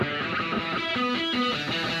All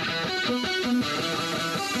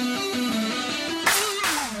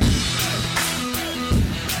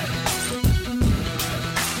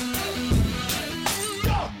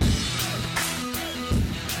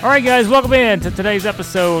right, guys, welcome in to today's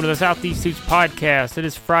episode of the Southeast Hoops Podcast. It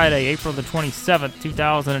is Friday, April the 27th,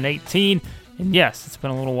 2018, and yes, it's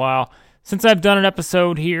been a little while since I've done an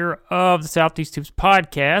episode here of the Southeast Hoops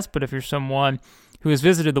Podcast, but if you're someone who has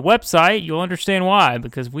visited the website, you'll understand why,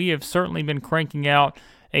 because we have certainly been cranking out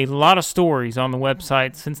a lot of stories on the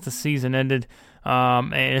website since the season ended,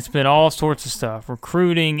 and it's been all sorts of stuff,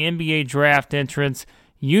 recruiting, NBA draft entrants,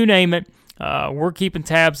 you name it. We're keeping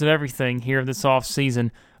tabs of everything here this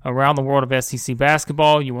offseason around the world of SEC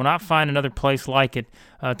basketball. You will not find another place like it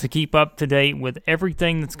to keep up to date with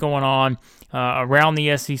everything that's going on around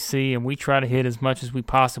the SEC, and we try to hit as much as we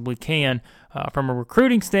possibly can from a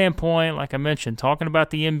recruiting standpoint, like I mentioned, talking about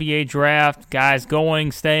the NBA draft, guys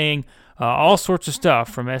going, staying, all sorts of stuff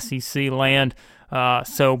from SEC land.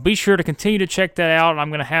 So be sure to continue to check that out. I'm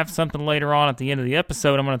going to have something later on at the end of the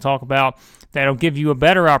episode I'm going to talk about that'll give you a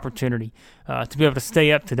better opportunity to be able to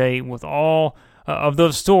stay up to date with all of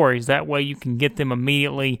those stories. That way you can get them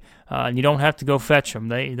immediately, and you don't have to go fetch them.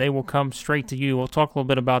 They will come straight to you. We'll talk a little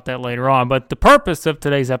bit about that later on. But the purpose of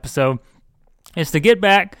today's episode is to get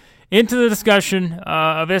back into the discussion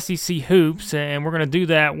of SEC hoops, and we're going to do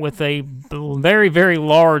that with a very, very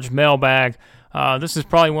large mailbag. This is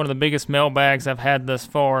probably one of the biggest mailbags I've had thus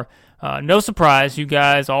far. No surprise, you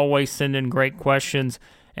guys always send in great questions,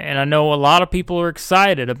 and I know a lot of people are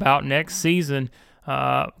excited about next season,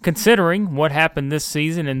 considering what happened this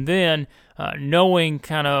season, and then knowing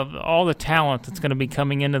kind of all the talent that's going to be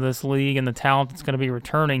coming into this league and the talent that's going to be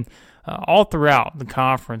returning all throughout the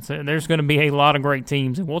conference. There's going to be a lot of great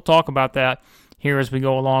teams, and we'll talk about that here as we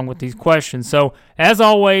go along with these questions. So, as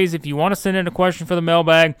always, if you want to send in a question for the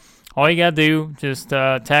mailbag, all you got to do, just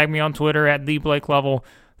tag me on Twitter at TheBlakeLevel,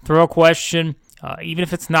 throw a question, even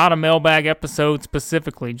if it's not a mailbag episode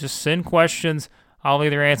specifically, just send questions. I'll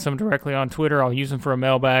either answer them directly on Twitter, I'll use them for a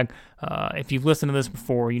mailbag. If you've listened to this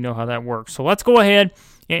before, you know how that works. So let's go ahead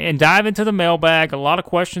and dive into the mailbag. A lot of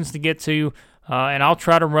questions to get to, and I'll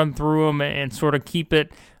try to run through them and sort of keep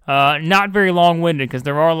it not very long-winded, because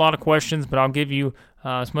there are a lot of questions, but I'll give you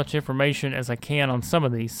as much information as I can on some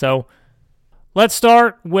of these. So let's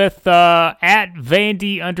start with at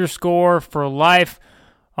Vandy_for life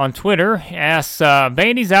on Twitter. Asks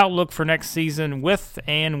Vandy's outlook for next season with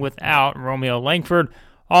and without Romeo Langford.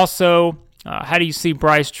 Also, how do you see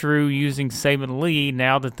Bryce Drew using Saban Lee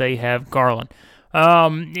now that they have Garland?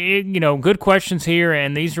 Good questions here,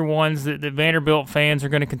 and these are ones that the Vanderbilt fans are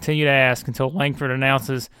going to continue to ask until Langford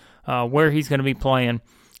announces where he's going to be playing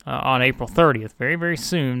on April 30th. Very, very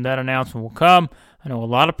soon that announcement will come. I know a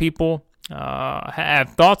lot of people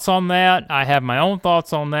have thoughts on that. I have my own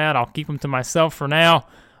thoughts on that. I'll keep them to myself for now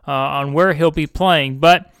on where he'll be playing.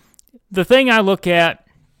 But the thing I look at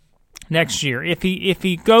next year, if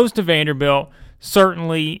he goes to Vanderbilt,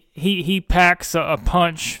 certainly he packs a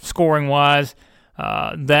punch scoring-wise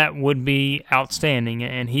that would be outstanding,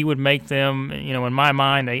 and he would make them, in my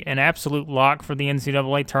mind, an absolute lock for the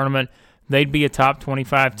NCAA tournament. They'd be a top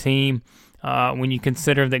 25 team. When you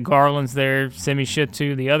consider that Garland's there, Semi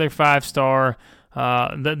Shitu, the other 5-star,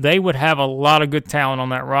 they would have a lot of good talent on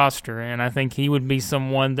that roster, and I think he would be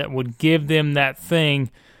someone that would give them that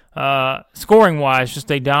thing, scoring-wise,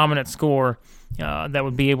 just a dominant score that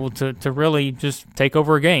would be able to really just take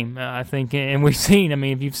over a game. I think, and we've seen,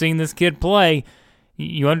 if you've seen this kid play,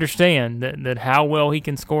 you understand that how well he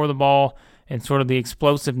can score the ball and sort of the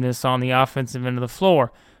explosiveness on the offensive end of the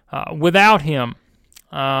floor. Without him,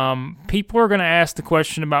 people are going to ask the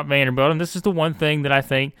question about Vanderbilt, and this is the one thing that I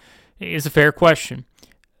think is a fair question.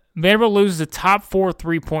 Vanderbilt loses the top 4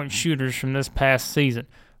 three-point shooters from this past season.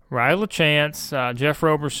 Riley LaChance, Jeff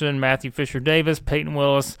Roberson, Matthew Fisher-Davis, Peyton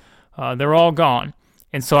Willis, they're all gone.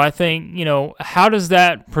 And so I think, how does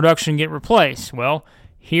that production get replaced? Well,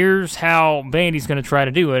 here's how Vandy's going to try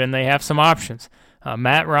to do it, and they have some options.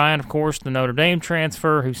 Matt Ryan, of course, the Notre Dame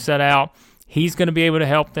transfer who set out, he's going to be able to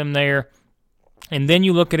help them there. And then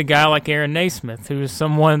you look at a guy like Aaron Naismith, who is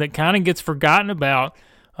someone that kind of gets forgotten about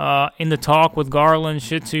in the talk with Garland,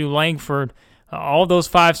 Shitu, Langford, all those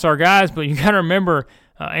 5-star guys. But you got to remember,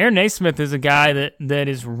 Aaron Naismith is a guy that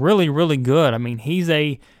is really, really good. He's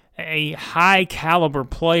a high-caliber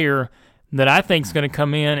player that I think is going to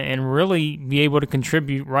come in and really be able to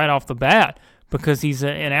contribute right off the bat because he's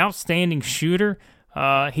an outstanding shooter.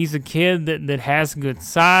 He's a kid that has good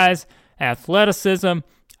size, athleticism.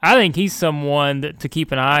 I think he's someone to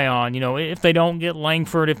keep an eye on. If they don't get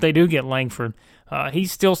Langford, if they do get Langford,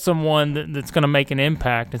 he's still someone that's going to make an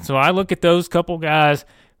impact. And so I look at those couple guys.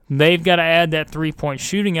 They've got to add that three-point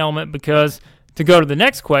shooting element because to go to the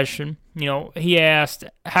next question, he asked,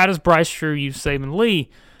 how does Bryce Drew use Saban Lee?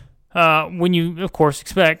 When you, of course,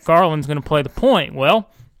 expect Garland's going to play the point. Well,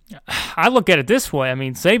 I look at it this way. I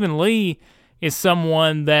mean, Saban Lee is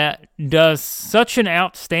someone that does such an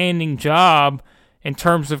outstanding job in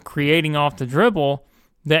terms of creating off the dribble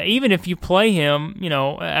that even if you play him,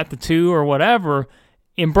 at the 2 or whatever,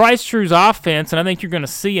 in Bryce Drew's offense, and I think you're going to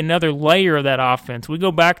see another layer of that offense. We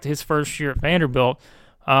go back to his first year at Vanderbilt.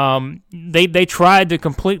 They tried to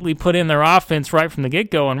completely put in their offense right from the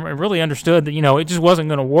get-go and really understood that, it just wasn't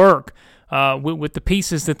going to work with the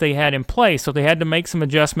pieces that they had in place. So they had to make some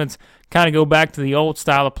adjustments, kind of go back to the old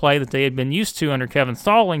style of play that they had been used to under Kevin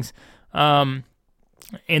Stallings.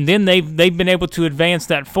 And then they've been able to advance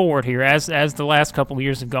that forward here as the last couple of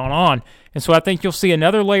years have gone on. And so I think you'll see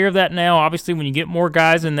another layer of that now. Obviously, when you get more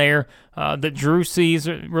guys in there that Drew sees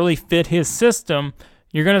really fit his system,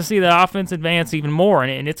 you're going to see the offense advance even more.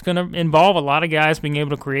 And it's going to involve a lot of guys being able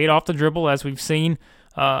to create off the dribble, as we've seen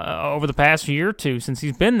over the past year or two since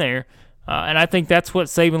he's been there. And I think that's what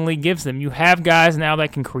Saban Lee gives them. You have guys now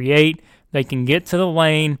that can create, they can get to the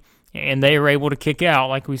lane, and they are able to kick out,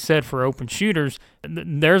 like we said, for open shooters.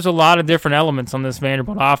 There's a lot of different elements on this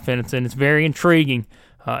Vanderbilt offense, and it's very intriguing,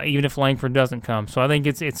 even if Langford doesn't come. So I think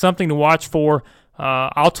it's something to watch for.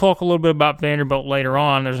 I'll talk a little bit about Vanderbilt later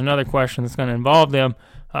on. There's another question that's going to involve them.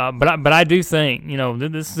 But I do think,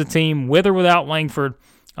 this is a team, with or without Langford,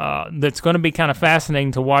 that's going to be kind of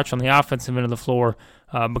fascinating to watch on the offensive end of the floor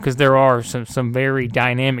because there are some very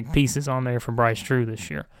dynamic pieces on there for Bryce Drew this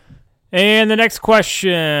year. And the next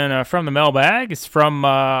question from the mailbag is from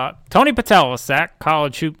Tony Patelis,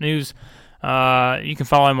 College Hoop News. You can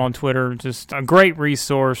follow him on Twitter. Just a great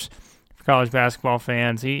resource for college basketball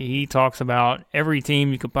fans. He talks about every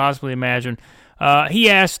team you could possibly imagine. He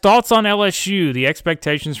asked, thoughts on LSU, the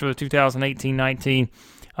expectations for the 2018-19,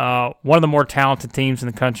 one of the more talented teams in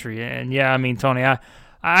the country. And, yeah, I mean, Tony,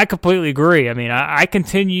 I completely agree. I mean, I try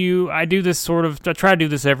to do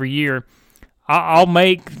this every year. I'll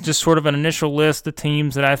make just sort of an initial list of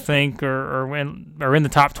teams that I think are in the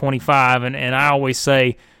top 25, and I always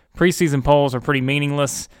say preseason polls are pretty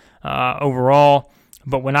meaningless overall.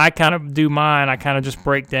 But when I kind of do mine, I kind of just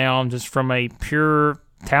break down just from a pure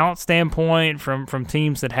talent standpoint, from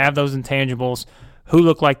teams that have those intangibles, who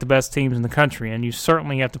look like the best teams in the country. And you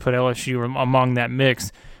certainly have to put LSU among that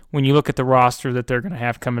mix when you look at the roster that they're going to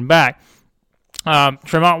have coming back.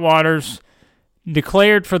 Tremont Waters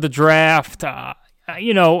declared for the draft, and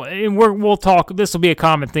we'll talk. This will be a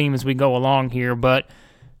common theme as we go along here, but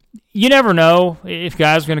you never know if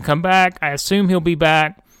guys are going to come back. I assume he'll be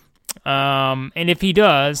back, and if he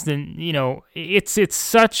does, then it's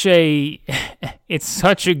such a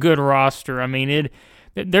good roster. I mean,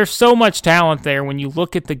 there's so much talent there when you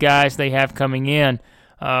look at the guys they have coming in.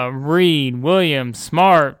 Reed, Williams,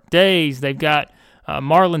 Smart, Days. They've got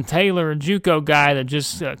Marlon Taylor, a JUCO guy that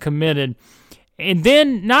just committed. And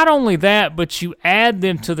then not only that, but you add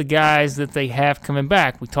them to the guys that they have coming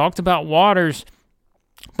back. We talked about Waters,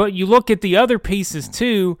 but you look at the other pieces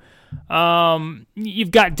too.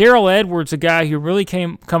 You've got Darrell Edwards, a guy who really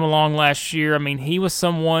come along last year. I mean, he was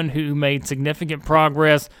someone who made significant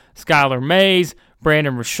progress. Skylar Mays,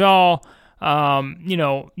 Brandon Rashaw.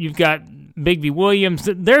 You've got Bigby Williams.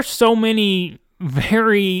 There's so many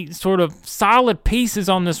very sort of solid pieces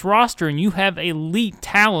on this roster, and you have elite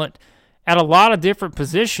talent at a lot of different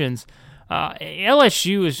positions.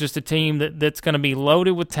 LSU is just a team that's going to be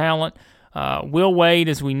loaded with talent. Will Wade,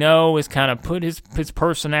 as we know, has kind of put his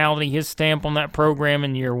personality, his stamp on that program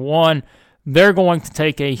in year one. They're going to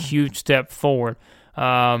take a huge step forward.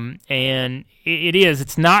 And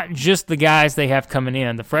it's not just the guys they have coming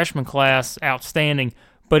in. The freshman class, outstanding,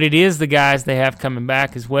 but it is the guys they have coming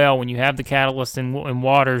back as well when you have the catalyst in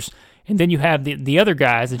Waters. And then you have the other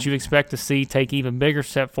guys that you expect to see take even bigger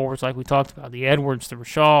step forwards, like we talked about, the Edwards, the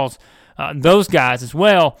Rashaws, those guys as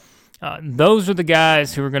well. Those are the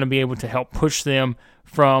guys who are going to be able to help push them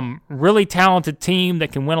from really talented team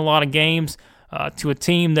that can win a lot of games to a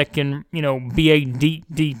team that can, be a deep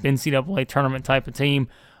NCAA tournament type of team.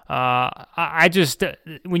 I just,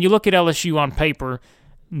 when you look at LSU on paper,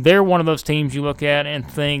 they're one of those teams you look at and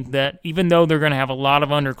think that even though they're going to have a lot of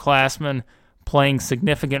underclassmen playing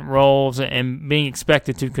significant roles and being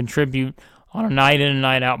expected to contribute on a night in and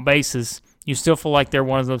night out basis, you still feel like they're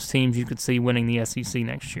one of those teams you could see winning the SEC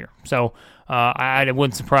next year. So it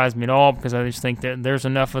wouldn't surprise me at all because I just think that there's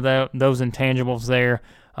enough of those intangibles there.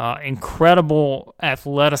 Incredible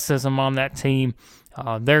athleticism on that team.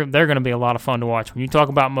 they're going to be a lot of fun to watch. When you talk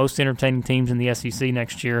about most entertaining teams in the SEC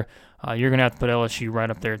next year, you're going to have to put LSU right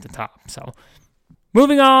up there at the top. So,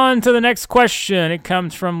 moving on to the next question. It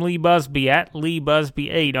comes from Lee Busby at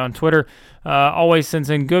LeeBusby8 on Twitter. Always sends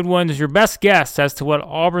in good ones. Your best guess as to what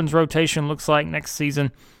Auburn's rotation looks like next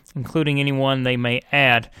season, including anyone they may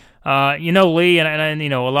add. Lee, and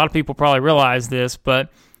a lot of people probably realize this, but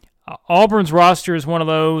Auburn's roster is one of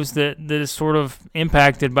those that is sort of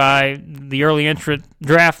impacted by the early entrant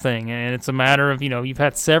draft thing, and it's a matter of, you've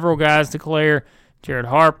had several guys declare, Jared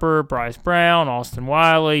Harper, Bryce Brown, Austin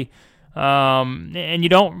Wiley, and you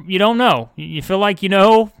don't know. You feel like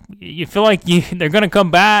you feel like they're going to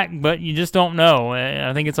come back, but you just don't know. And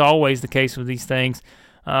I think it's always the case with these things.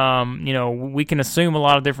 We can assume a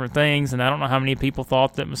lot of different things, and I don't know how many people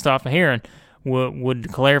thought that Mustafa Heron would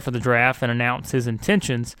declare for the draft and announce his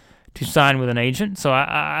intentions to sign with an agent. So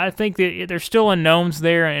I think that there's still unknowns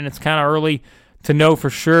there, and it's kind of early to know for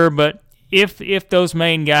sure. But if those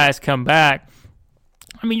main guys come back,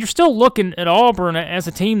 you're still looking at Auburn as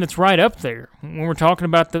a team that's right up there. When we're talking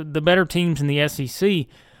about the better teams in the SEC,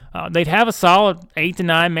 they'd have a solid 8 to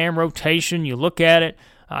 9 man rotation. You look at it.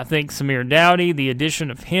 I think Samir Dowdy, the addition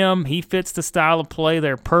of him, he fits the style of play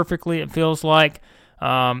there perfectly, it feels like.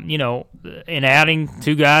 In adding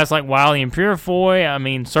two guys like Wiley and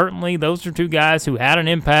Purifoy, certainly those are two guys who had an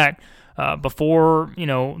impact before,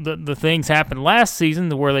 the things happened last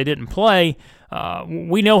season to where they didn't play.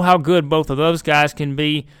 We know how good both of those guys can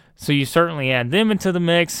be, so you certainly add them into the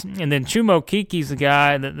mix. And then Chumo Kiki's the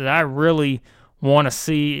guy that I really want to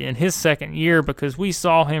see in his second year, because we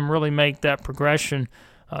saw him really make that progression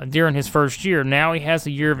during his first year. Now he has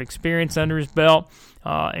a year of experience under his belt,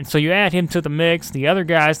 and so you add him to the mix. The other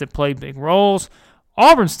guys that play big roles,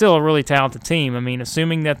 Auburn's still a really talented team.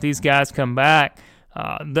 Assuming that these guys come back,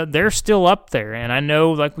 they're still up there. And I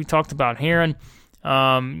know, like we talked about Heron,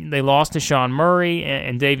 they lost to Sean Murray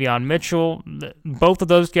and Davion Mitchell. Both of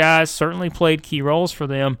those guys certainly played key roles for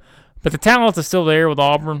them, but the talent is still there with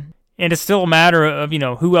Auburn, and it's still a matter of,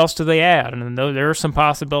 who else do they add? And there are some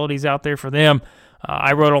possibilities out there for them.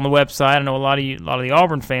 I wrote on the website. I know a lot of the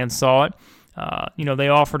Auburn fans saw it. They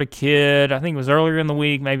offered a kid, I think it was earlier in the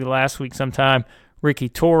week, maybe last week sometime, Ricky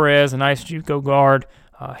Torres, a nice JUCO guard.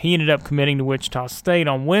 He ended up committing to Wichita State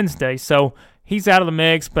on Wednesday, so he's out of the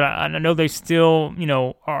mix, but I know they still,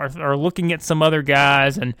 are looking at some other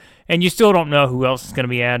guys, and you still don't know who else is going to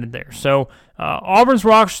be added there. So Auburn's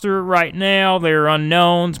roster right now, they're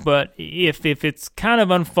unknowns, but if it's kind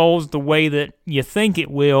of unfolds the way that you think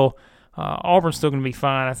it will, Auburn's still going to be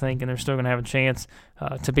fine, I think, and they're still going to have a chance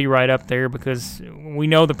to be right up there, because we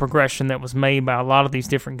know the progression that was made by a lot of these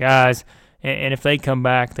different guys, and if they come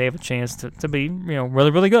back, they have a chance to be,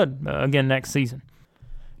 really, really good again next season.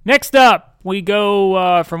 Next up, we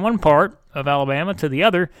go from one part of Alabama to the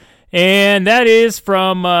other, and that is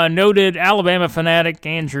from noted Alabama fanatic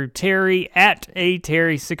Andrew Terry at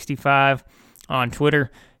ATerry65 on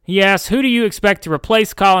Twitter. He asks, who do you expect to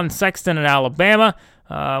replace Colin Sexton at Alabama?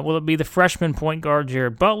 Will it be the freshman point guard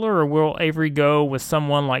Jared Butler, or will Avery go with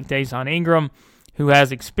someone like Daison Ingram, who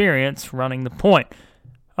has experience running the point?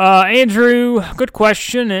 Andrew, good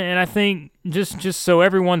question, and I think just so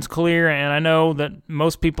everyone's clear, and I know that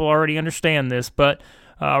most people already understand this, but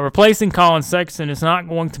replacing Colin Sexton is not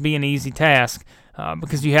going to be an easy task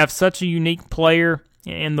because you have such a unique player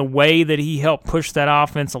in the way that he helped push that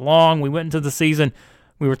offense along. We went into the season,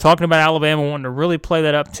 we were talking about Alabama wanting to really play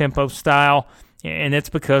that up-tempo style, and it's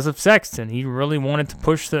because of Sexton. He really wanted to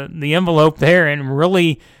push the envelope there and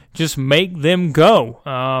really just make them go.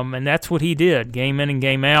 And that's what he did, game in and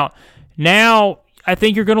game out. Now, I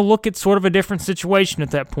think you're going to look at sort of a different situation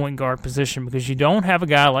at that point guard position, because you don't have a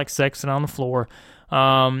guy like Sexton on the floor.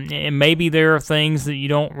 And maybe there are things that you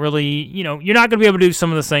don't really, you're not going to be able to do some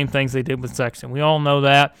of the same things they did with Sexton. We all know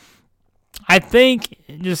that. I think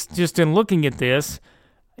just in looking at this,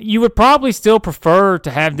 you would probably still prefer to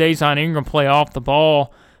have Daison Ingram play off the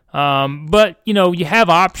ball, but, you have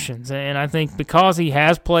options, and I think because he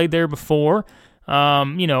has played there before,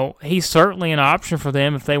 he's certainly an option for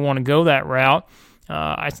them if they want to go that route.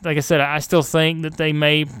 Like I said, I still think that they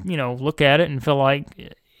may, look at it and feel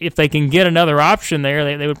like if they can get another option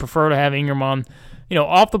there, they would prefer to have Ingram on,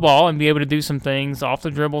 off the ball and be able to do some things off the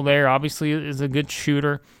dribble there. Obviously, is a good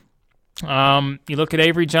shooter. You look at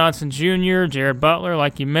Avery Johnson Jr., Jared Butler,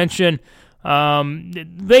 like you mentioned.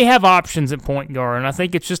 They have options at point guard, and I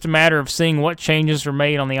think it's just a matter of seeing what changes are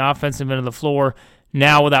made on the offensive end of the floor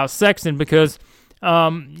now without Sexton, because you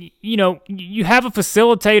have a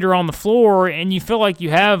facilitator on the floor, and you feel like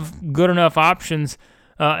you have good enough options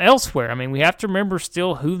elsewhere. I mean, we have to remember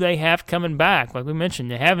still who they have coming back. Like we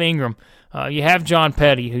mentioned, you have Ingram. You have John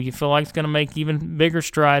Petty, who you feel like is going to make even bigger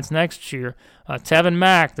strides next year. Tevin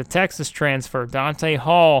Mack, the Texas transfer. Dante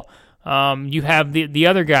Hall. You have the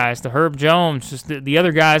other guys, the Herb Jones, just the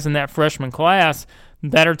other guys in that freshman class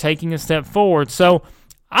that are taking a step forward. So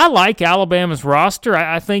I like Alabama's roster.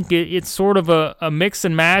 I think it's sort of a mix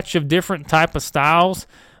and match of different type of styles.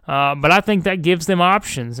 But I think that gives them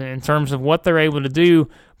options in terms of what they're able to do.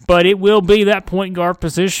 But it will be that point guard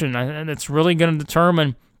position, and it's really going to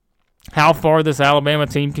determine how far this Alabama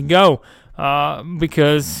team can go.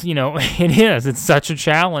 Because, it's such a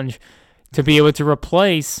challenge to be able to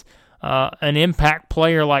replace an impact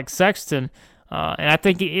player like Sexton. And I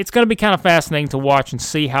think it's going to be kind of fascinating to watch and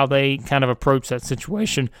see how they kind of approach that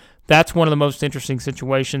situation. That's one of the most interesting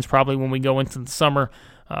situations probably when we go into the summer.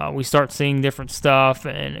 We start seeing different stuff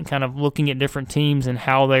and kind of looking at different teams and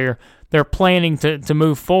how they're planning to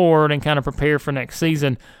move forward and kind of prepare for next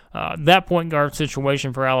season. That point guard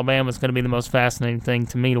situation for Alabama is going to be the most fascinating thing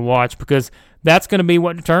to me to watch, because that's going to be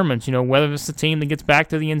what determines, whether it's a team that gets back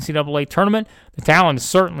to the NCAA tournament. The talent is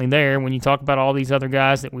certainly there when you talk about all these other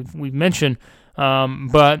guys that we've mentioned.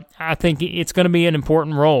 But I think it's going to be an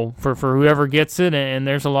important role for whoever gets it. And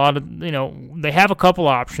there's a lot of, they have a couple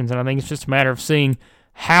options, and I think it's just a matter of seeing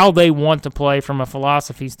how they want to play from a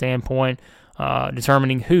philosophy standpoint,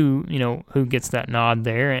 determining who gets that nod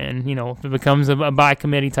there. And, if it becomes a by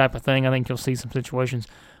committee type of thing, I think you'll see some situations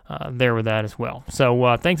there with that as well.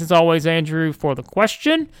 So thanks as always, Andrew, for the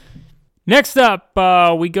question. Next up,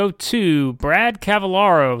 we go to Brad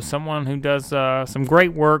Cavallaro, someone who does some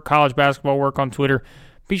great work, college basketball work on Twitter.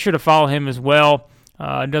 Be sure to follow him as well.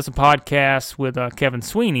 Does a podcast with Kevin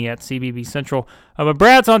Sweeney at CBB Central. But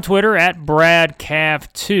Brad's on Twitter at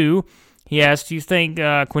BradCav2. He asks, do you think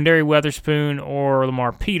Quindary Weatherspoon or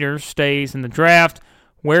Lamar Peters stays in the draft?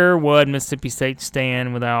 Where would Mississippi State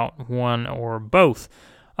stand without one or both?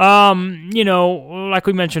 Like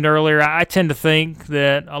we mentioned earlier, I tend to think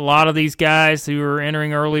that a lot of these guys who are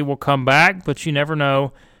entering early will come back, but you never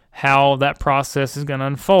know how that process is going to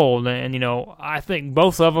unfold. And, I think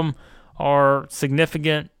both of them are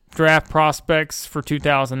significant draft prospects for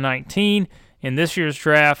 2019. In this year's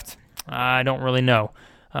draft, I don't really know.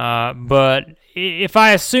 But if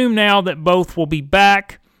I assume now that both will be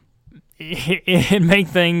back, it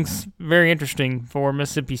makes things very interesting for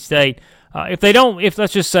Mississippi State. If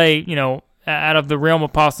let's just say, out of the realm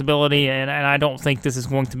of possibility, and I don't think this is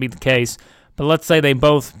going to be the case, but let's say they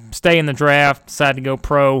both stay in the draft, decide to go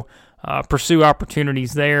pro, pursue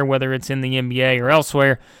opportunities there, whether it's in the NBA or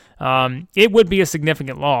elsewhere, it would be a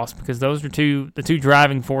significant loss, because those are the two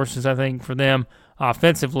driving forces, I think, for them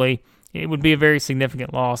offensively. It would be a very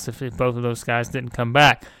significant loss if both of those guys didn't come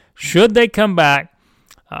back. Should they come back,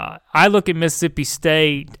 I look at Mississippi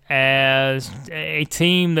State as a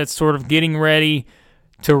team that's sort of getting ready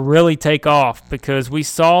to really take off, because we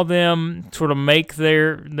saw them sort of make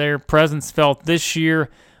their presence felt this year.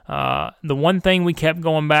 The one thing we kept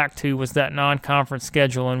going back to was that non-conference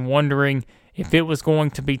schedule and wondering if it was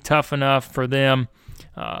going to be tough enough for them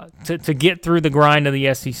to get through the grind of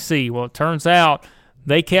the SEC. Well, it turns out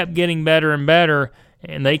they kept getting better and better,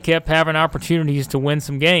 and they kept having opportunities to win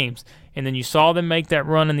some games. And then you saw them make that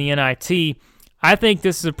run in the NIT. I think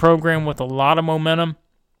this is a program with a lot of momentum.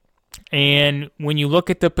 And when you look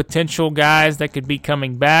at the potential guys that could be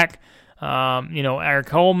coming back, Eric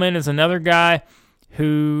Holman is another guy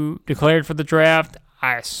who declared for the draft.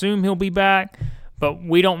 I assume he'll be back, but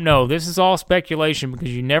we don't know. This is all speculation,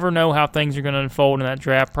 because you never know how things are going to unfold in that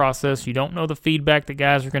draft process. You don't know the feedback that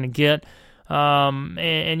guys are going to get.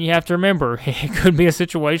 And you have to remember, it could be a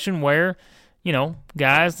situation where,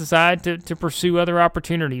 guys decide to pursue other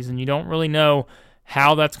opportunities, and you don't really know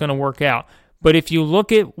how that's going to work out. But if you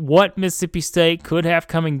look at what Mississippi State could have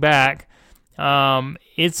coming back,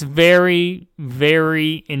 it's very,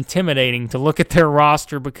 very intimidating to look at their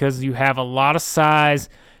roster, because you have a lot of size,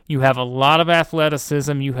 you have a lot of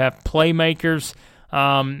athleticism, you have playmakers.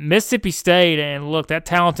 Mississippi State, and look, that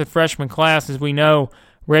talented freshman class, as we know,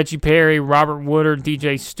 Reggie Perry, Robert Woodard,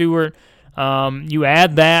 DJ Stewart. You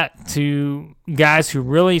add that to guys who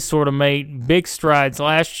really sort of made big strides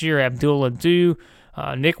last year, Abdul Adu,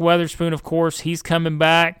 Nick Weatherspoon, of course, he's coming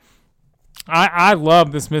back. I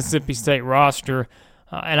love this Mississippi State roster,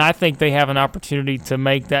 and I think they have an opportunity to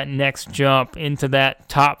make that next jump into that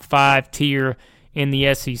top 5 tier in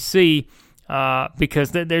the SEC,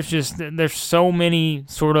 because there's so many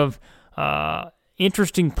sort of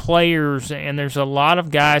interesting players, and there's a lot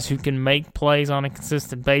of guys who can make plays on a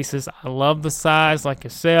consistent basis. I love the size, like I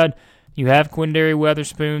said. You have Quindary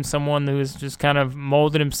Weatherspoon, someone who has just kind of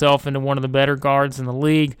molded himself into one of the better guards in the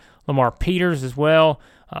league. Lamar Peters as well,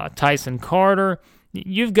 Tyson Carter.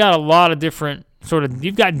 You've got a lot of different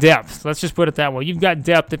you've got depth. Let's just put it that way. You've got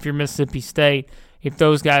depth if you're Mississippi State, if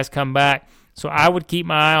those guys come back. So I would keep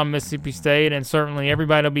my eye on Mississippi State, and certainly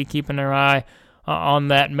everybody will be keeping their eye on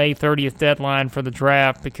that May 30th deadline for the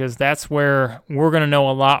draft, because that's where we're going to know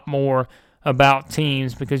a lot more about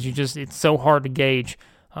teams, because it's so hard to gauge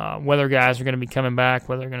whether guys are going to be coming back,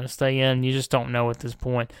 whether they're going to stay in. You just don't know at this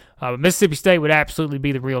point. But Mississippi State would absolutely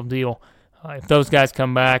be the real deal if those guys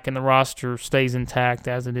come back and the roster stays intact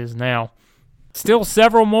as it is now. Still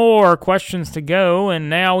several more questions to go, and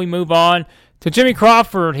now we move on to Jimmy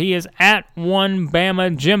Crawford. He is at One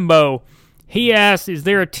Bama Jimbo. He asks, is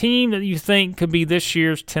there a team that you think could be this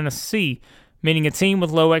year's Tennessee, meaning a team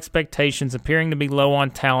with low expectations, appearing to be low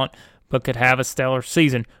on talent, but could have a stellar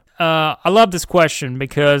season? I love this question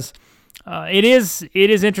because it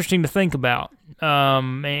is interesting to think about.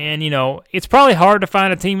 And, it's probably hard to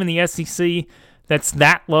find a team in the SEC that's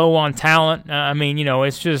that low on talent.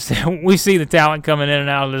 It's just we see the talent coming in and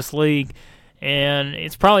out of this league, and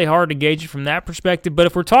it's probably hard to gauge it from that perspective. But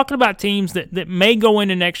if we're talking about teams that may go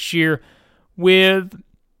into next year with,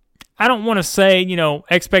 I don't want to say,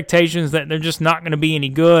 expectations that they're just not going to be any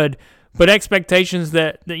good, but expectations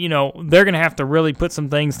that they're going to have to really put some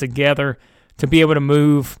things together to be able to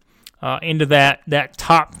move into that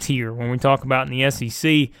top tier when we talk about in the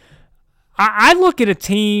SEC. I look at a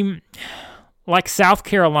team like South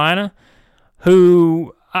Carolina,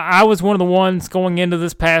 who I was one of the ones going into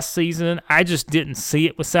this past season. I just didn't see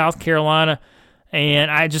it with South Carolina,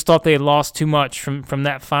 and I just thought they had lost too much from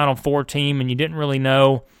that Final Four team, and you didn't really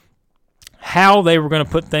know how they were going to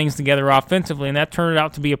put things together offensively, and that turned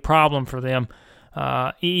out to be a problem for them.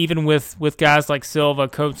 Even with guys like Silva,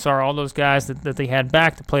 Kotsar, all those guys that they had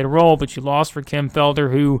back that played a role, but you lost for Kim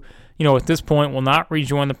Felder, who, at this point will not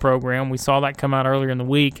rejoin the program. We saw that come out earlier in the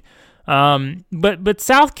week. But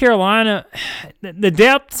South Carolina, the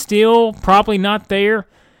depth still probably not there.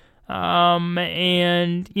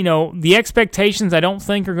 And the expectations I don't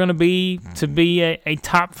think are going to be a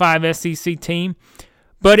top 5 SEC team.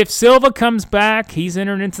 But if Silva comes back, he's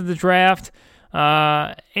entered into the draft.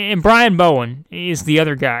 And Brian Bowen is the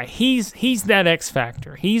other guy. He's that X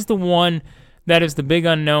factor. He's the one that is the big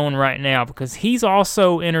unknown right now, because he's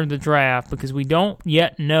also entered the draft, because we don't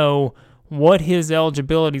yet know what his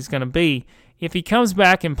eligibility is going to be. If he comes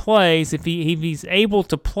back and plays, if he's able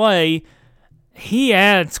to play, he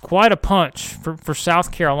adds quite a punch for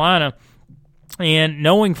South Carolina. And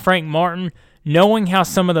knowing Frank Martin, knowing how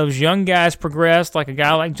some of those young guys progressed, like a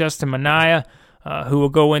guy like Justin Minaya, who will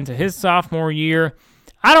go into his sophomore year,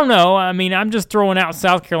 I don't know. I'm just throwing out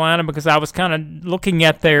South Carolina because I was kind of looking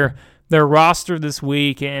at their roster this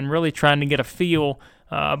week and really trying to get a feel.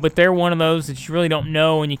 But they're one of those that you really don't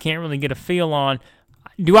know and you can't really get a feel on.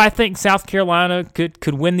 Do I think South Carolina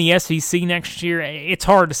could win the SEC next year? It's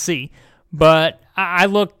hard to see. But I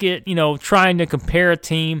look at, trying to compare a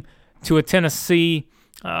team to a Tennessee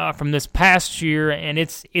from this past year, and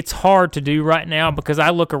it's hard to do right now because I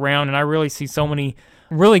look around and I really see so many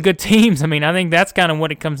really good teams. I think that's kind of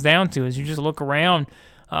what it comes down to, is you just look around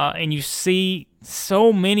and you see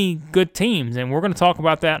so many good teams. And we're going to talk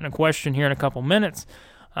about that in a question here in a couple minutes,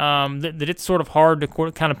 that it's sort of hard to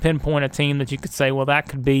kind of pinpoint a team that you could say, well, that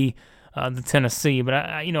could be the Tennessee.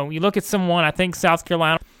 But, you look at someone, I think South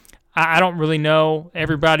Carolina, I don't really know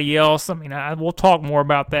everybody else. We'll talk more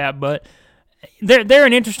about that, but they're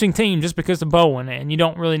an interesting team just because of Bowen, and you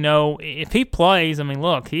don't really know if he plays.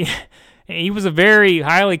 Look, he was a very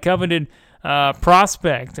highly coveted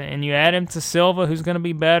prospect, and you add him to Silva, who's going to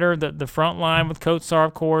be better. The front line with Kotsar,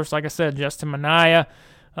 of course, like I said, Justin Minaya.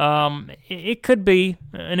 It could be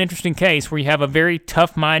an interesting case where you have a very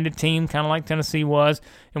tough-minded team, kind of like Tennessee was,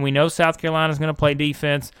 and we know South Carolina's going to play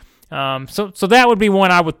defense. So that would be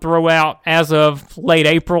one I would throw out as of late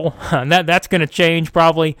April. That's going to change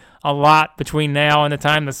probably a lot between now and the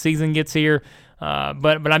time the season gets here.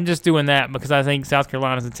 But I'm just doing that because I think South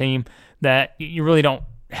Carolina's a team that you really don't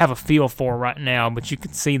have a feel for right now, but you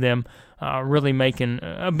could see them really making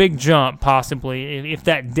a big jump possibly if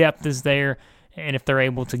that depth is there and if they're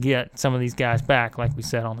able to get some of these guys back, like we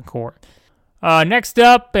said, on the court. Next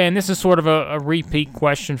up, and this is sort of a repeat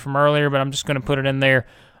question from earlier, but I'm just going to put it in there.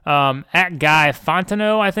 At Guy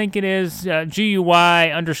Fontenot, I think it is,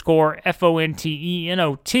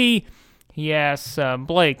 GUI_FONTENOT. He asks,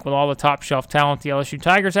 Blake, with all the top-shelf talent the LSU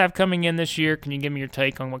Tigers have coming in this year, can you give me your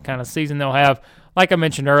take on what kind of season they'll have? Like I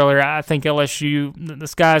mentioned earlier, I think LSU, the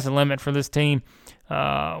sky's the limit for this team.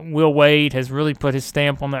 Will Wade has really put his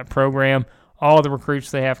stamp on that program all the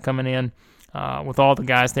recruits they have coming in, with all the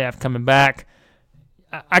guys they have coming back,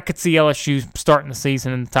 I could see LSU starting the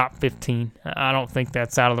season in the top 15. I don't think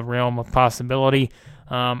that's out of the realm of possibility.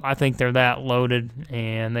 I think they're that loaded,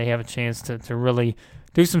 and they have a chance to really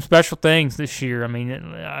do some special things this year. I mean,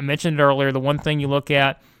 I mentioned it earlier, the one thing you look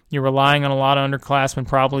at, you're relying on a lot of underclassmen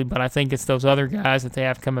probably, but I think it's those other guys that they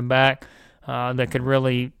have coming back that could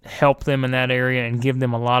really help them in that area and give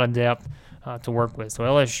them a lot of depth to work with. So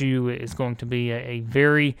LSU is going to be a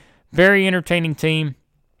very, very entertaining team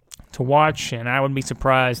to watch, and I would be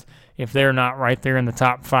surprised if they're not right there in the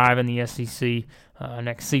top 5 in the SEC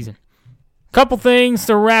next season. Couple things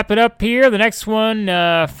to wrap it up here. The next one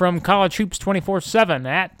from College Hoops 24/7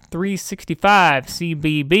 at 365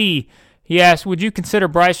 CBB. He asked, would you consider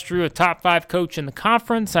Bryce Drew a top 5 coach in the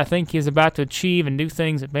conference? I think he is about to achieve and do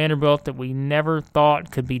things at Vanderbilt that we never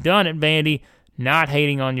thought could be done at Vandy. Not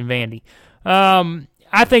hating on you, Vandy.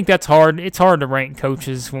 I think that's hard. It's hard to rank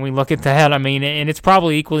coaches when we look at that. I mean, and it's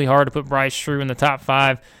probably equally hard to put Bryce Drew in the top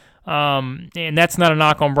 5. And that's not a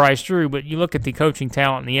knock on Bryce Drew, but you look at the coaching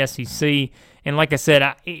talent in the SEC, and like I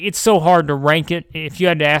said, it's so hard to rank it. If you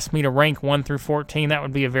had to ask me to rank 1 through 14, that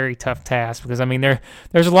would be a very tough task because, I mean,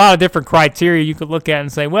 there's a lot of different criteria you could look at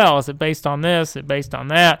and say, well, is it based on this? Is it based on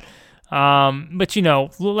that? But,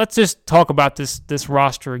 let's just talk about this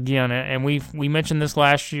roster again. And we mentioned this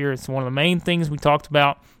last year. It's one of the main things we talked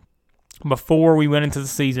about before we went into the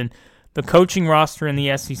season. The coaching roster in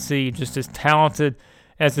the SEC just as talented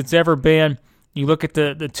as it's ever been. You look at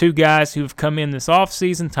the 2 guys who have come in this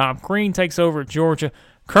offseason. Tom Crean takes over at Georgia.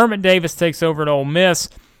 Kermit Davis takes over at Ole Miss.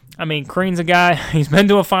 I mean, Crean's a guy, he's been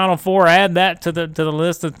to a Final Four. Add that to the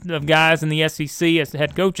list of guys in the SEC as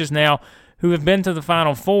head coaches now who have been to the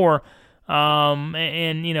Final Four. He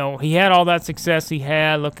had all that success he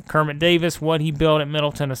had. Look at Kermit Davis, what he built at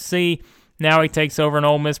Middle Tennessee. Now he takes over an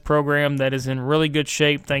Ole Miss program that is in really good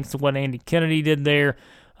shape thanks to what Andy Kennedy did there.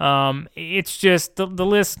 It's just the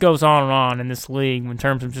list goes on in this league in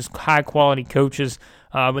terms of just high-quality coaches.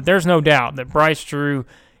 But there's no doubt that Bryce Drew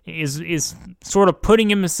is sort of putting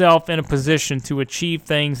himself in a position to achieve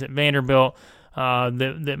things at Vanderbilt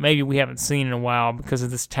that maybe we haven't seen in a while because of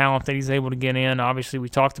this talent that he's able to get in. Obviously, we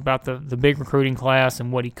talked about the big recruiting class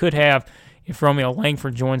and what he could have if Romeo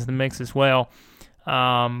Langford joins the mix as well.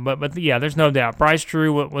 But yeah, there's no doubt. Bryce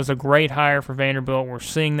Drew was a great hire for Vanderbilt. We're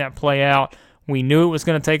seeing that play out. We knew it was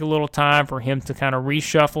going to take a little time for him to kind of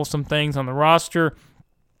reshuffle some things on the roster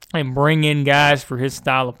and bring in guys for his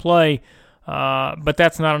style of play. But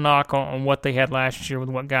that's not a knock on what they had last year with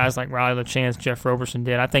what guys like Riley LaChance, Jeff Roberson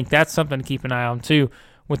did. I think that's something to keep an eye on, too,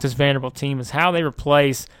 with this Vanderbilt team is how they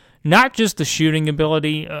replace not just the shooting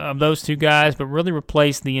ability of those 2 guys, but really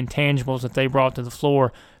replace the intangibles that they brought to the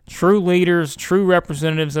floor. True leaders, true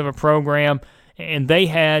representatives of a program, and they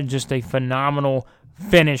had just a phenomenal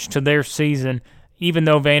finish to their season, even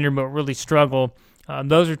though Vanderbilt really struggled.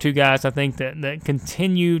 Those are 2 guys, I think, that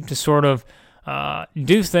continued to sort of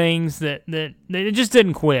do things that they just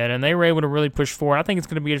didn't quit, and they were able to really push forward. I think it's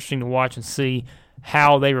going to be interesting to watch and see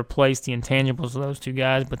how they replace the intangibles of those 2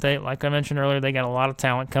 guys. But they, like I mentioned earlier, they got a lot of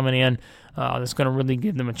talent coming in that's going to really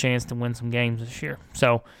give them a chance to win some games this year.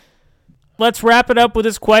 So let's wrap it up with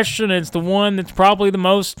this question. It's the one that's probably the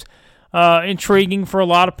most intriguing for a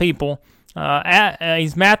lot of people.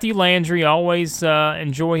 He's Matthew Landry. Always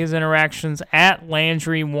enjoy his interactions at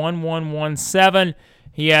Landry1117.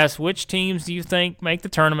 He asks, which teams do you think make the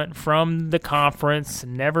tournament from the conference?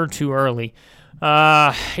 Never too early.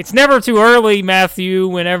 It's never too early, Matthew,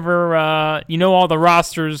 whenever you know all the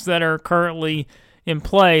rosters that are currently in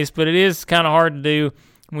place, but it is kind of hard to do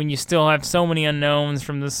when you still have so many unknowns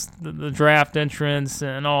from the draft entrance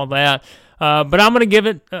and all that. But I'm going to give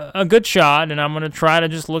it a good shot, and I'm going to try to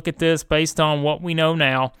just look at this based on what we know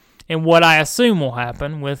now and what I assume will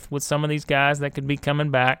happen with some of these guys that could be coming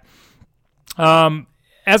back.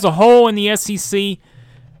 As a whole in the SEC,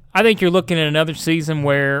 I think you're looking at another season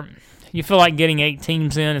where you feel like getting 8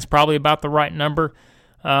 teams in is probably about the right number.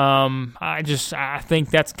 I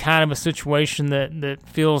think that's kind of a situation that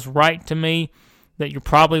feels right to me, that you're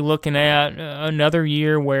probably looking at another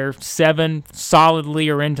year where 7 solidly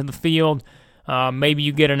are into the field. Maybe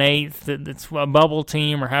you get an 8th that's a bubble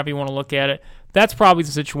team or however you want to look at it. That's probably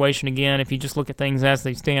the situation again if you just look at things as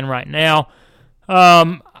they stand right now.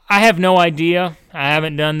 I have no idea. I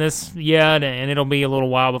haven't done this yet, and it'll be a little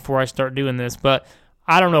while before I start doing this. But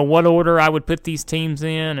I don't know what order I would put these teams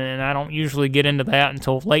in, and I don't usually get into that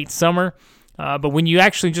until late summer. But when you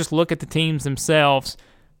actually just look at the teams themselves,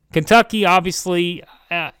 Kentucky, obviously,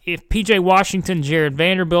 if P.J. Washington, Jared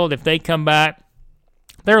Vanderbilt, if they come back,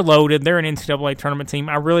 they're loaded. They're an NCAA tournament team.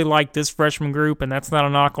 I really like this freshman group, and that's not a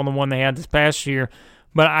knock on the one they had this past year.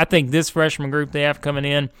 But I think this freshman group they have coming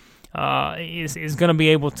in is going to be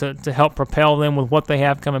able to help propel them with what they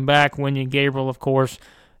have coming back. Wenyen Gabriel, of course,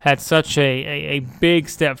 had such a big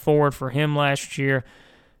step forward for him last year.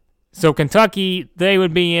 So Kentucky, they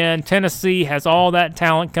would be in. Tennessee has all that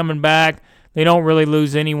talent coming back. They don't really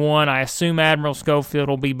lose anyone. I assume Admiral Schofield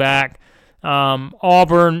will be back.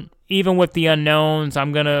 Auburn, even with the unknowns,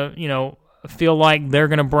 I'm going to, feel like they're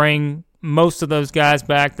going to bring most of those guys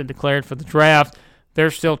back that declared for the draft. They're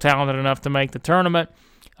still talented enough to make the tournament.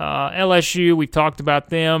 LSU, we talked about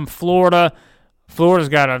them. Florida's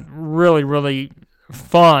got a really, really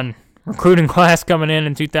fun recruiting class coming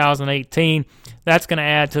in 2018. That's going to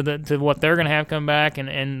add to what they're going to have come back,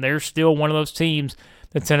 and they're still one of those teams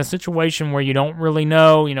that's in a situation where you don't really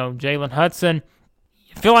know. Jalen Hudson,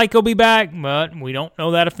 you feel like he'll be back, but we don't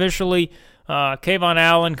know that officially. Kayvon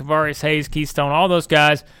Allen, Kavarius Hayes, Keystone, all those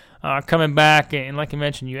guys coming back, and like I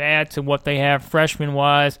mentioned, you add to what they have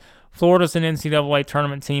freshman-wise. Florida's an NCAA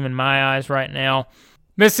tournament team in my eyes right now.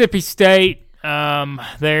 Mississippi State,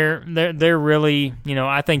 they're really,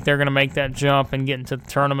 I think they're going to make that jump and get into the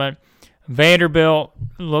tournament. Vanderbilt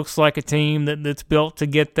looks like a team that's built to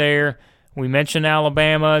get there. We mentioned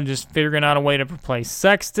Alabama, just figuring out a way to replace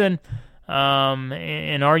Sexton.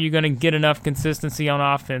 And are you going to get enough consistency on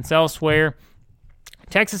offense elsewhere?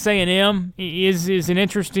 Texas A&M is an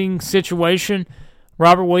interesting situation.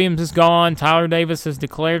 Robert Williams is gone. Tyler Davis has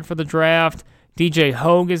declared for the draft. DJ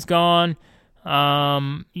Hogue is gone.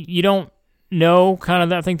 You don't know.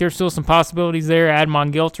 I think there's still some possibilities there.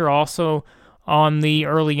 Admon Gilter also on the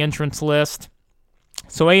early entrance list.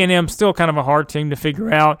 So A&M still kind of a hard team to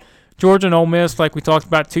figure out. Georgia and Ole Miss, like we talked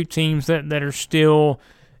about, two teams that are still,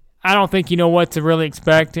 I don't think you know what to really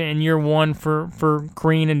expect in year one for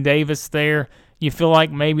Green and Davis there. You feel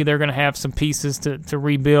like maybe they're going to have some pieces to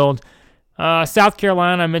rebuild. South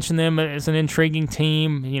Carolina, I mentioned them as an intriguing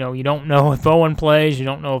team. You don't know if Owen plays. You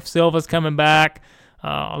don't know if Silva's coming back.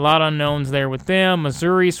 A lot of unknowns there with them.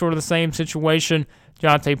 Missouri, sort of the same situation.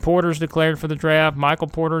 Jonte Porter's declared for the draft. Michael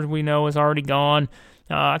Porter, we know, is already gone.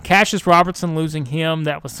 Cassius Robertson, losing him,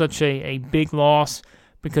 that was such a big loss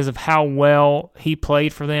because of how well he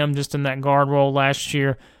played for them just in that guard role last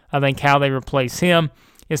year. I think how they replace him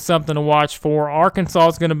is something to watch for. Arkansas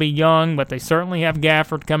is going to be young, but they certainly have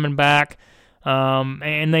Gafford coming back.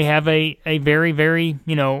 And they have a very, very,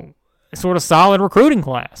 sort of solid recruiting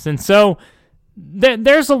class. And so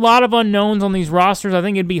there's a lot of unknowns on these rosters. I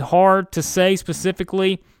think it'd be hard to say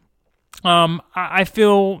specifically. I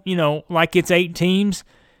feel, like it's 8 teams,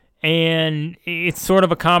 and it's sort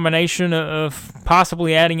of a combination of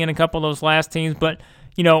possibly adding in a couple of those last teams. But,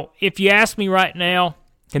 if you ask me right now,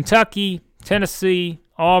 Kentucky, Tennessee,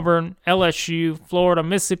 Auburn, LSU, Florida,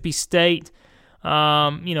 Mississippi State,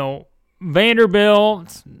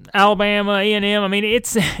 Vanderbilt, Alabama, A&M.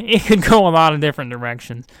 It could go a lot of different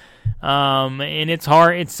directions. And it's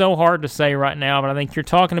hard. It's so hard to say right now, but I think you're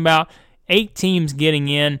talking about 8 teams getting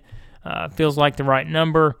in. Feels like the right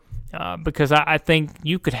number because I think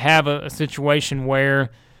you could have a situation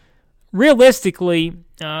where realistically,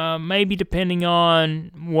 maybe depending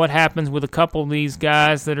on what happens with a couple of these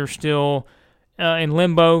guys that are still in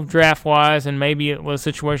limbo draft-wise, and maybe it was a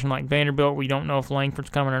situation like Vanderbilt where you don't know if Langford's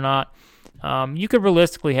coming or not, you could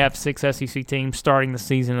realistically have 6 SEC teams starting the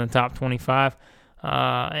season in the top 25.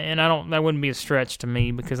 And that wouldn't be a stretch to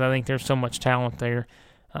me because I think there's so much talent there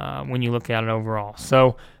when you look at it overall.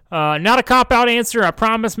 So not a cop-out answer, I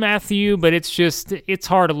promise, Matthew, but it's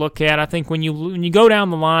hard to look at. I think when you go down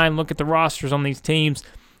the line, look at the rosters on these teams,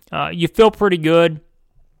 you feel pretty good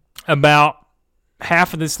about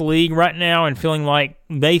half of this league right now and feeling like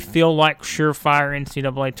they feel like surefire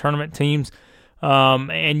NCAA tournament teams.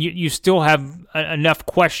 And you still have enough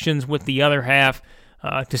questions with the other half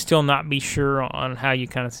to still not be sure on how you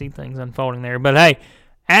kind of see things unfolding there. But, hey,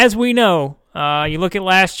 as we know, you look at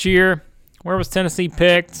last year, where was Tennessee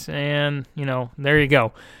picked? And, there you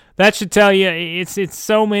go. That should tell you it's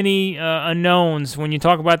so many unknowns when you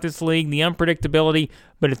talk about this league, the unpredictability,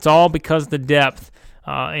 but it's all because of the depth.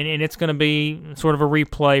 And it's going to be sort of a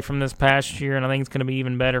replay from this past year, and I think it's going to be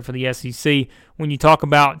even better for the SEC. When you talk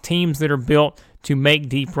about teams that are built to make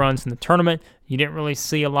deep runs in the tournament, you didn't really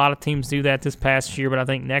see a lot of teams do that this past year, but I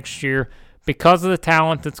think next year, because of the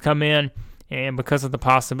talent that's come in and because of the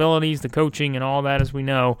possibilities, the coaching, and all that, as we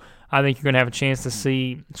know, I think you're going to have a chance to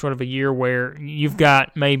see sort of a year where you've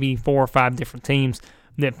got maybe 4 or 5 different teams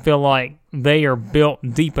that feel like they are built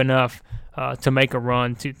deep enough to make a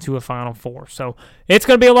run to a Final Four. So it's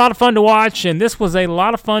going to be a lot of fun to watch, and this was a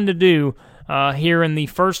lot of fun to do here in the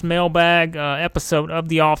first Mailbag episode of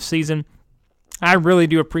the offseason. I really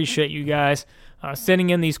do appreciate you guys sending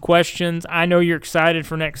in these questions. I know you're excited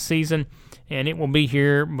for next season, and it will be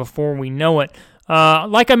here before we know it.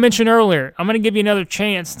 Like I mentioned earlier, I'm going to give you another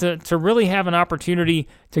chance to really have an opportunity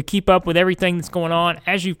to keep up with everything that's going on.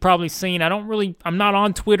 As you've probably seen, I'm not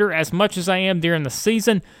on Twitter as much as I am during the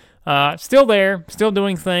season. Still there, still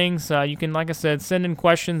doing things. You can, like I said, send in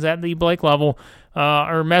questions at the Blake level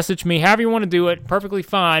or message me, however you want to do it, perfectly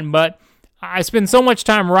fine. But I spend so much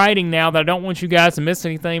time writing now that I don't want you guys to miss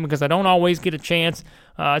anything because I don't always get a chance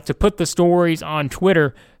to put the stories on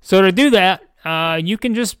Twitter. So to do that, you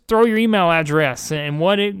can just throw your email address, and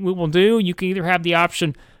what it will do, you can either have the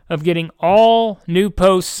option of getting all new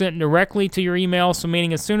posts sent directly to your email, so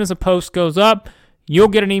meaning as soon as a post goes up, you'll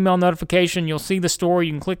get an email notification, you'll see the story,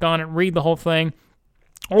 you can click on it, read the whole thing,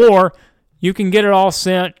 or you can get it all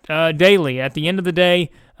sent daily. At the end of the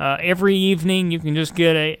day, every evening, you can just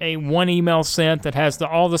get a one email sent that has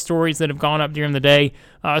all the stories that have gone up during the day.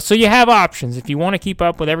 So you have options. If you want to keep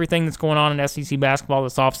up with everything that's going on in SEC basketball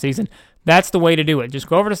this offseason, that's the way to do it. Just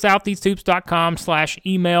go over to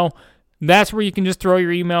southeasthoops.com/email. That's where you can just throw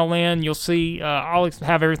your email in. You'll see I'll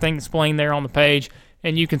have everything explained there on the page,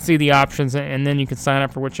 and you can see the options, and then you can sign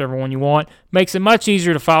up for whichever one you want. Makes it much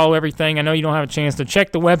easier to follow everything. I know you don't have a chance to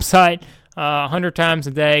check the website 100 times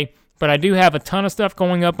a day, but I do have a ton of stuff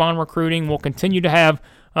going up on recruiting. We'll continue to have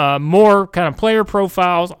more kind of player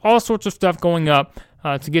profiles, all sorts of stuff going up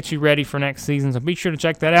to get you ready for next season. So be sure to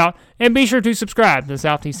check that out. And be sure to subscribe to the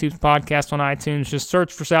Southeast Hoops podcast on iTunes. Just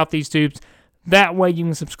search for Southeast Hoops. That way you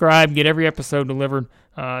can subscribe, get every episode delivered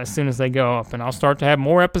as soon as they go up. And I'll start to have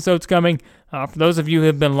more episodes coming. For those of you who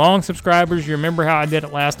have been long subscribers, you remember how I did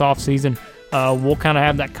it last offseason. We'll kind of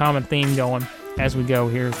have that common theme going as we go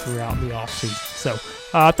here throughout the offseason.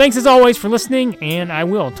 So thanks as always for listening, and I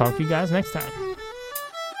will talk to you guys next time.